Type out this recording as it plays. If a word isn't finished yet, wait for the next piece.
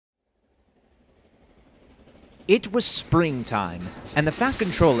It was springtime, and the Fat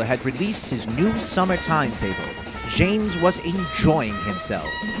Controller had released his new summer timetable. James was enjoying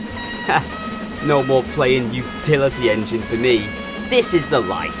himself. No more playing utility engine for me. This is the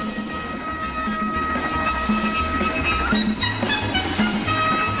life.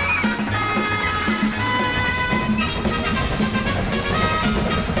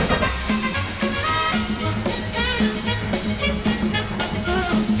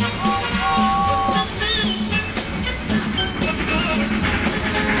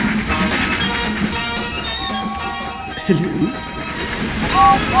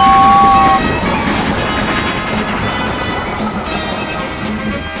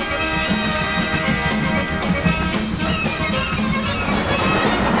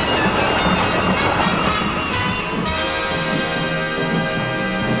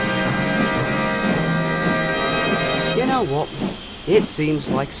 You know what? It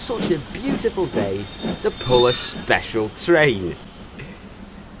seems like such a beautiful day to pull a special train.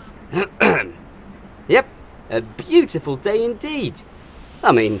 Yep, a beautiful day indeed.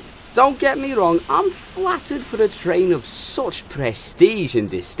 I mean, don't get me wrong, I'm flattered for a train of such prestige and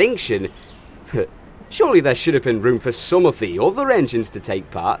distinction. Surely there should have been room for some of the other engines to take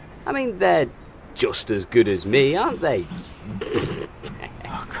part. I mean, they're just as good as me, aren't they?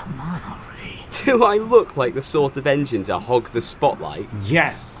 Oh, come on already. Do I look like the sort of engine to hog the spotlight?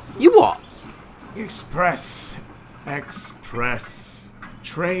 Yes. You what? Express.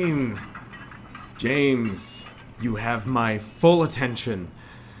 Train. James, you have my full attention.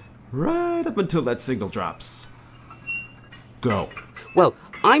 Right up until that signal drops. Go. Well,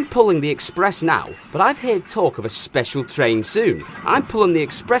 I'm pulling the express now, but I've heard talk of a special train soon. I'm pulling the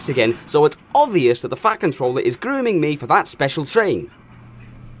express again, so it's obvious that the Fat Controller is grooming me for that special train.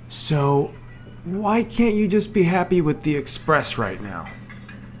 So, why can't you just be happy with the express right now?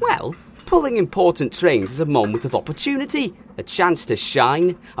 Well, pulling important trains is a moment of opportunity, a chance to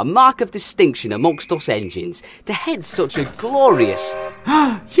shine, a mark of distinction amongst us engines, to head such a glorious...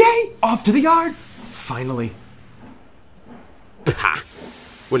 Yay! Off to the yard! Finally. Pah!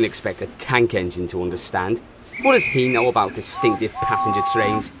 Wouldn't expect a tank engine to understand. What does he know about distinctive passenger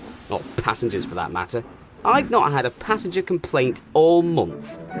trains? Or passengers for that matter. I've not had a passenger complaint all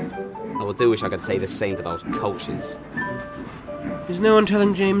month. I do wish I could say the same for those coaches. Is no one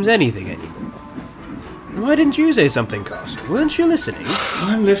telling James anything anymore? Why didn't you say something, Castle? Weren't you listening?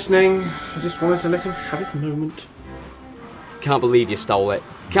 I'm listening. I just wanted to let him have his moment. Can't believe you stole it.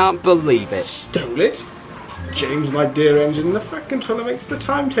 Can't believe it. Stole it? James, my dear engine, the Fat Controller makes the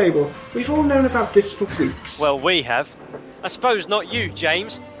timetable. We've all known about this for weeks. Well, we have. I suppose not you,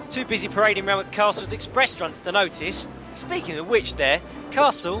 James. Too busy parading around with Castle's express runs to notice. Speaking of which there,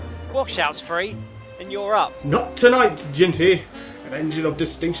 Castle, washout's free, and you're up. Not tonight, Jinty. An engine of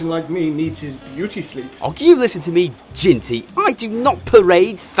distinction like me needs his beauty sleep. Oh, you listen to me, Jinty. I do not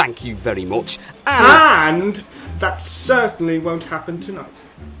parade, thank you very much. And that certainly won't happen tonight.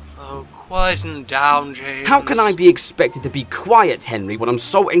 Oh, quieten down, James. How can I be expected to be quiet, Henry, when I'm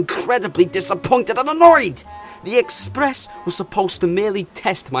so incredibly disappointed and annoyed? The express was supposed to merely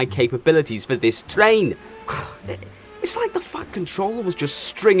test my capabilities for this train. It's like the Fat Controller was just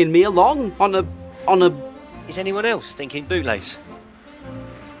stringing me along on a... Is anyone else thinking bootlace?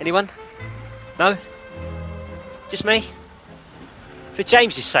 Anyone? No? Just me? For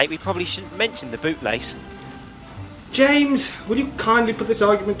James's sake, we probably shouldn't mention the bootlace. James, will you kindly put this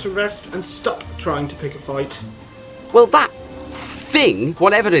argument to rest and stop trying to pick a fight? Well, that thing,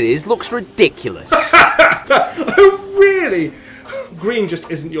 whatever it is, looks ridiculous. Oh, really? Green just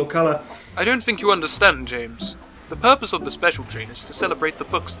isn't your colour. I don't think you understand, James. The purpose of the special train is to celebrate the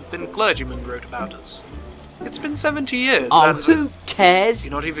books the thin clergyman wrote about us. It's been 70 years, Oh, and... who cares?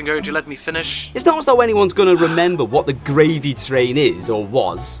 You're not even going to let me finish? It's not as though anyone's going to remember what the gravy train is, or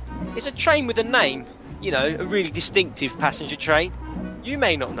was. It's a train with a name. You know, a really distinctive passenger train. You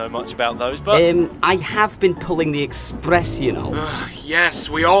may not know much about those, but... I have been pulling the express, you know. Yes,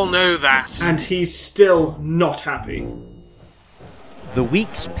 we all know that. And he's still not happy. The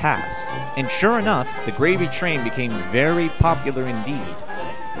weeks passed, and sure enough, the gravy train became very popular indeed.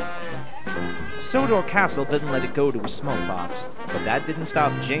 Sodor Castle didn't let it go to a smokebox, but that didn't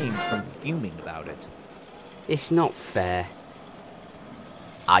stop James from fuming about it. It's not fair.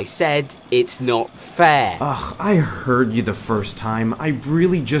 I said it's not fair. Ugh, I heard you the first time. I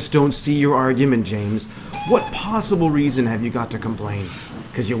really just don't see your argument, James. What possible reason have you got to complain?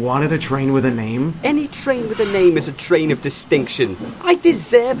 Because you wanted a train with a name? Any train with a name is a train of distinction. I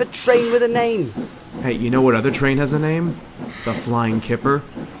deserve a train with a name. Hey, you know what other train has a name? The Flying Kipper.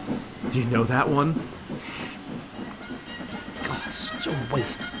 Do you know that one? God, this is Such a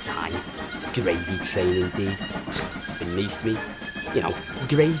waste of time. Gravy train indeed. Beneath me. You know,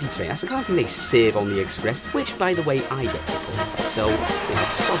 gravy train. That's the kind of thing they serve on the express, which, by the way, I get to pull. So,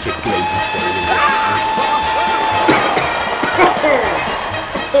 it's such a gravy train indeed.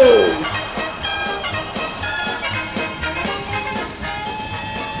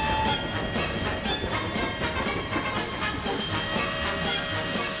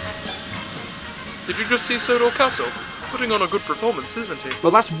 Did you just see Sodor Castle? Putting on a good performance, isn't he?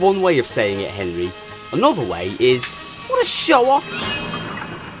 Well, that's one way of saying it, Henry. Another way is, what a show-off!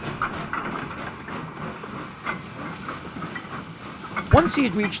 Once he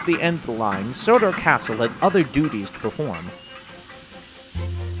had reached the end of the line, Sodor Castle had other duties to perform.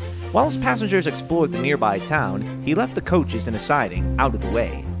 While his passengers explored the nearby town, he left the coaches in a siding, out of the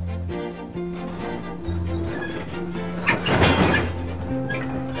way.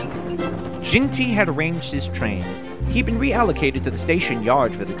 Jinty had arranged his train. He'd been reallocated to the station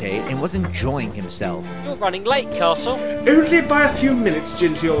yard for the day and was enjoying himself. You're running late, Castle. Only by a few minutes,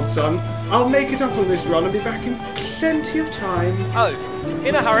 Jinty, old son. I'll make it up on this run and be back in plenty of time. Oh,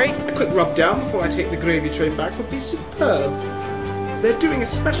 in a hurry? A quick rub down before I take the gravy train back would be superb. They're doing a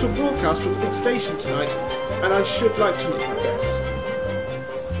special broadcast from the big station tonight, and I should like to look my best.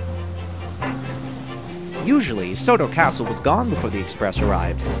 Usually, Sodor Castle was gone before the express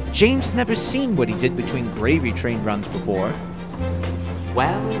arrived. James had never seen what he did between gravy train runs before.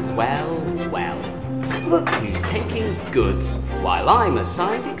 Well, well, well. Look who's taking goods while I'm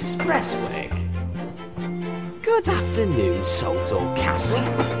assigned express work. Good afternoon, Sodor Castle.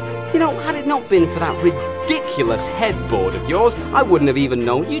 You know, had it not been for that ridiculous headboard of yours, I wouldn't have even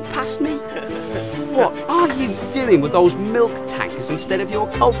known you'd passed me. What are you doing with those milk tankers instead of your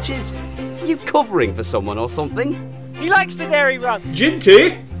coaches? You covering for someone or something? He likes the dairy run.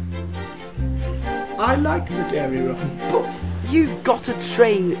 Jinty! I like the dairy run. But you've got a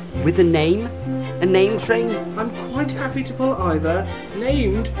train with a name? A name train? I'm quite happy to pull either,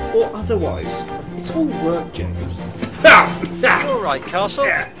 named or otherwise. It's all work, James. All right, Castle.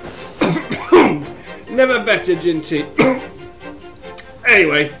 Never better, Jinty.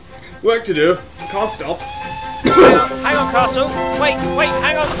 Anyway, work to do. Can't stop. Hang on, Castle. Wait,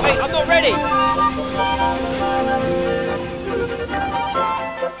 hang on. Wait, I'm not ready.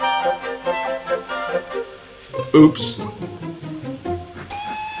 Oops.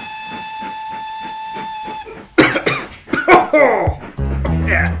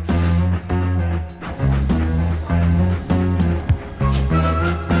 Yeah.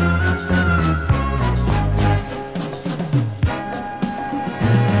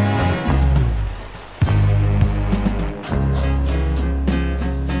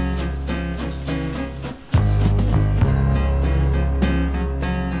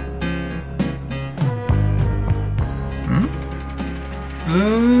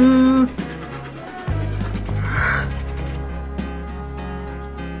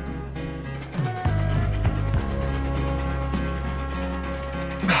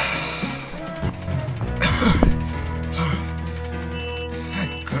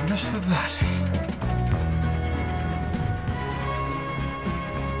 Thank goodness for that.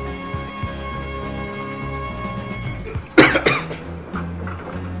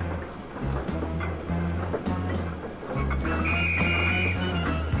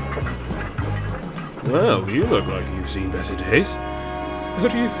 Well, you look like you've seen better days. How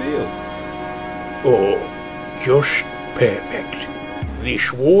do you feel? Oh, just perfect.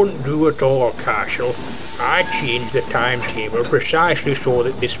 This won't do at all, Castle. I changed the timetable precisely so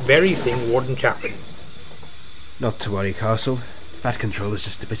that this very thing wouldn't happen. Not to worry, Castle. Fat Control is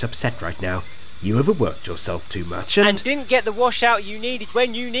just a bit upset right now. You overworked yourself too much And didn't get the washout you needed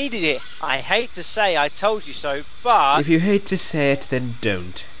when you needed it. I hate to say I told you so, but... If you hate to say it, then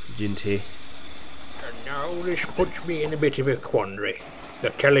don't, Jinty. And now this puts me in a bit of a quandary.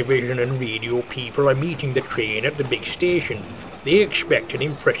 The television and radio people are meeting the train at the big station. They expect an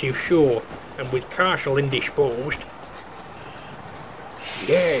impressive show, and with Castle indisposed...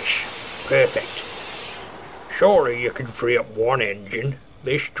 Yes, perfect. Surely you can free up one engine.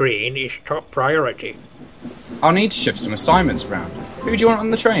 This train is top priority. I'll need to shift some assignments around. Who do you want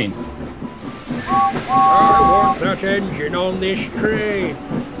on the train? I want that engine on this train.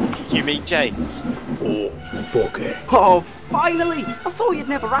 You mean James? Oh, bugger. Oh, finally! I thought you'd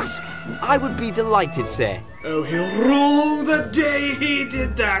never ask. I would be delighted, sir. Oh, he'll rule the day he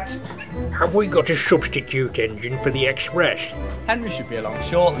did that. Have we got a substitute engine for the Express? Henry should be along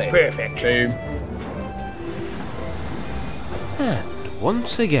shortly. Perfect. Boom. And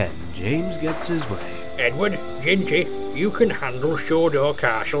once again, James gets his way. Edward, Jinty, you can handle Sodor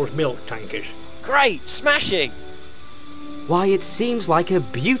Castle's milk tankers. Great, smashing. Why, it seems like a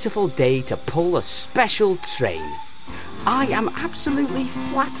beautiful day to pull a special train. I am absolutely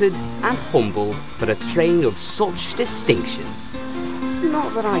flattered and humbled for a train of such distinction.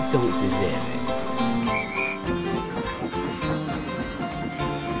 Not that I don't deserve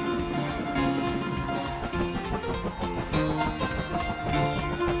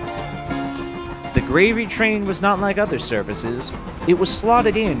it. The gravy train was not like other services. It was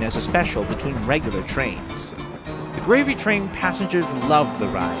slotted in as a special between regular trains. The gravy train passengers loved the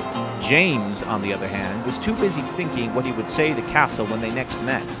ride. James, on the other hand, was too busy thinking what he would say to Castle when they next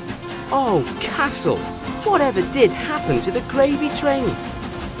met. Oh, Castle, whatever did happen to the gravy train?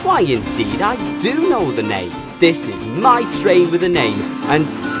 Why, indeed, I do know the name. This is my train with a name, and...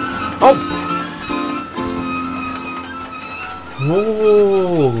 Oh!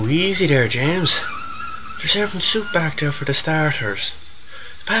 Whoa, easy there, James. They're serving soup back there for the starters.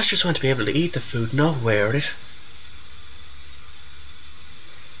 The passengers want to be able to eat the food, not wear it.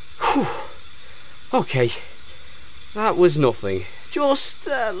 Whew. Okay, that was nothing. Just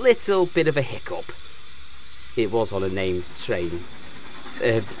a little bit of a hiccup. It was on a named train.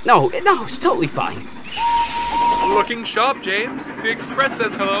 No, it's totally fine. Looking sharp, James. The express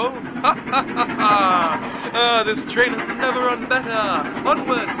says hello. Ha ha ha ha! This train has never run better.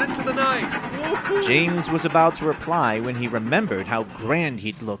 Onwards into the night. Woo-hoo. James was about to reply when he remembered how grand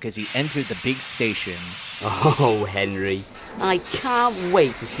he'd look as he entered the big station. Oh, Henry, I can't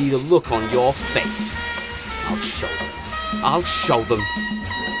wait to see the look on your face. I'll show them. I'll show them.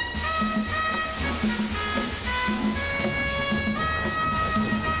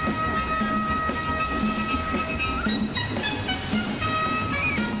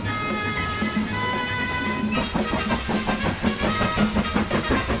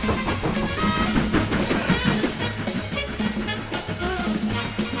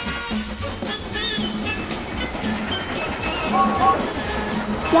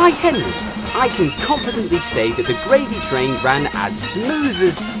 Why, Henry, I can confidently say that the gravy train ran as smooth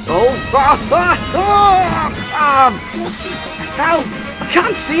as... What the hell? I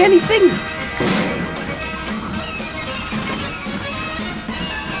can't see anything!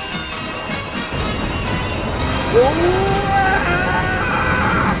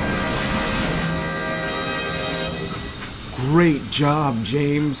 Great job,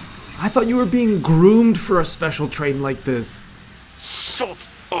 James. I thought you were being groomed for a special train like this. Shut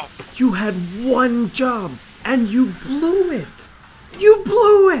up! You had one job, and you blew it! You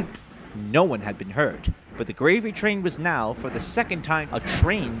blew it! No one had been hurt, but the gravy train was now, for the second time, a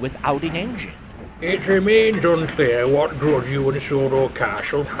train without an engine. It remains unclear what grudge you and Sodor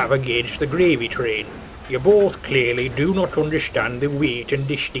Castle have against the gravy train. You both clearly do not understand the weight and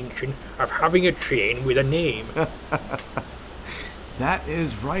distinction of having a train with a name. That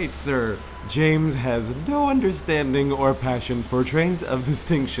is right, sir. James has no understanding or passion for trains of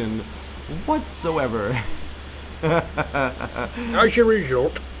distinction whatsoever. As a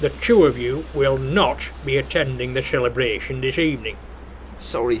result, the two of you will not be attending the celebration this evening.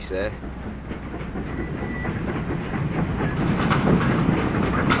 Sorry, sir.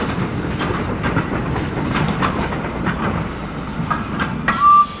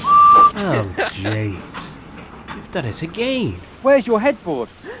 Oh, James. You've done it again. Where's your headboard?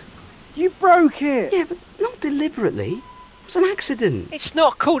 You broke it! Yeah, but not deliberately. It was an accident. It's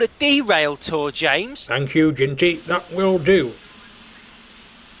not called a derail tour, James. Thank you, Jinty. That will do.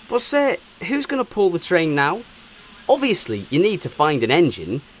 But, sir, who's going to pull the train now? Obviously, you need to find an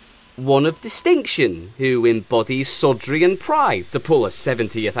engine. One of distinction, who embodies Sodrian pride to pull a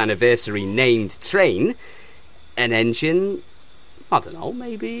 70th anniversary named train. An engine, I don't know,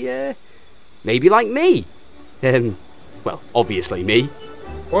 maybe like me. Well, obviously me.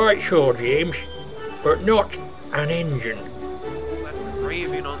 Quite sure, James, but not an engine. That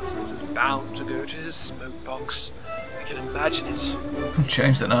gravy nonsense is bound to go to his smoke box. I can imagine it.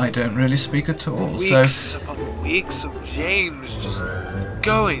 James and I don't really speak at all, Weeks upon weeks of James just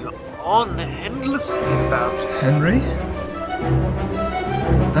going on endlessly about it. Henry?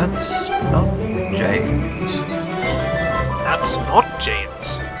 That's not James. That's not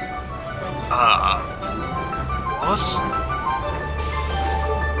James. What?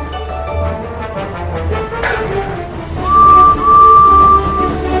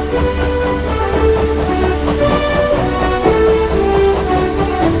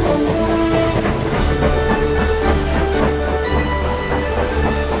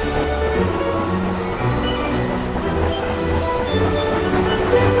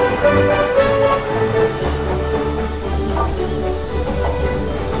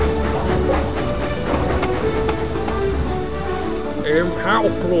 How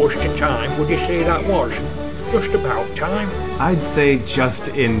close to time would you say that was? Just about time. I'd say just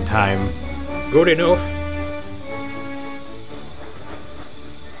in time. Good enough.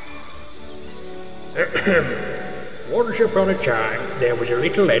 Once upon a time, there was a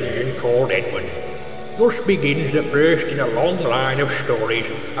little engine called Edward. Thus begins the first in a long line of stories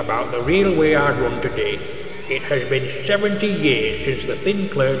about the railway I run today. It has been 70 years since the thin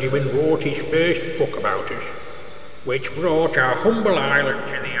clergyman wrote his first book about us, which brought our humble island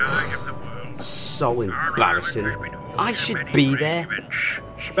to the eye of the world. So embarrassing. I should be there.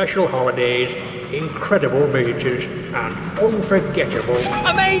 Special holidays, incredible visitors, and unforgettable...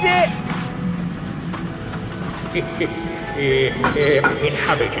 I made it!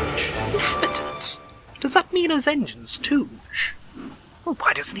 Inhabitants. Inhabitants? Does that mean as engines too? Well,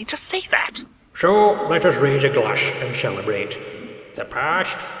 why doesn't he just say that? So let us raise a glass and celebrate the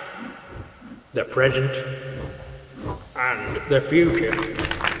past, the present, and the future.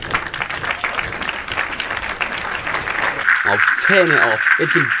 I'll turn it off.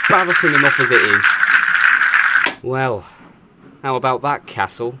 It's embarrassing enough as it is. Well, how about that,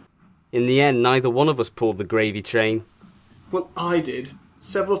 Castle? In the end, neither one of us pulled the gravy train. Well, I did.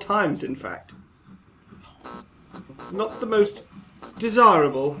 Several times, in fact. Not the most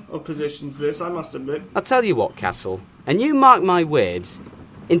desirable of positions, this, I must admit. I'll tell you what, Castle, and you mark my words,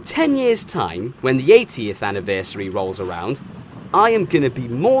 in 10 years' time, when the 80th anniversary rolls around, I am going to be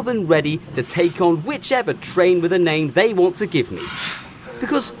more than ready to take on whichever train with a name they want to give me.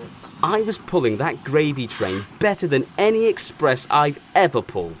 Because I was pulling that gravy train better than any express I've ever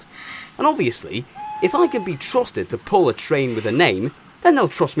pulled. And obviously, if I can be trusted to pull a train with a name, then they'll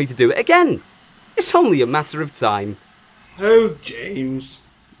trust me to do it again. It's only a matter of time. Oh, James,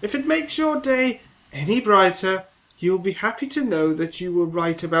 if it makes your day any brighter, you'll be happy to know that you were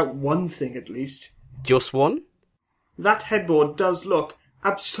right about one thing at least. Just one? That headboard does look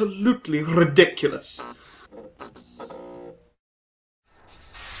absolutely ridiculous.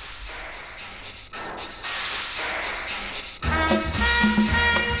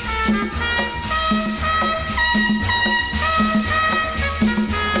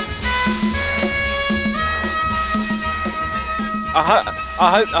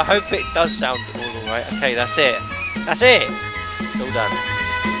 I hope it does sound all right. Okay, that's it. That's it. It's all done.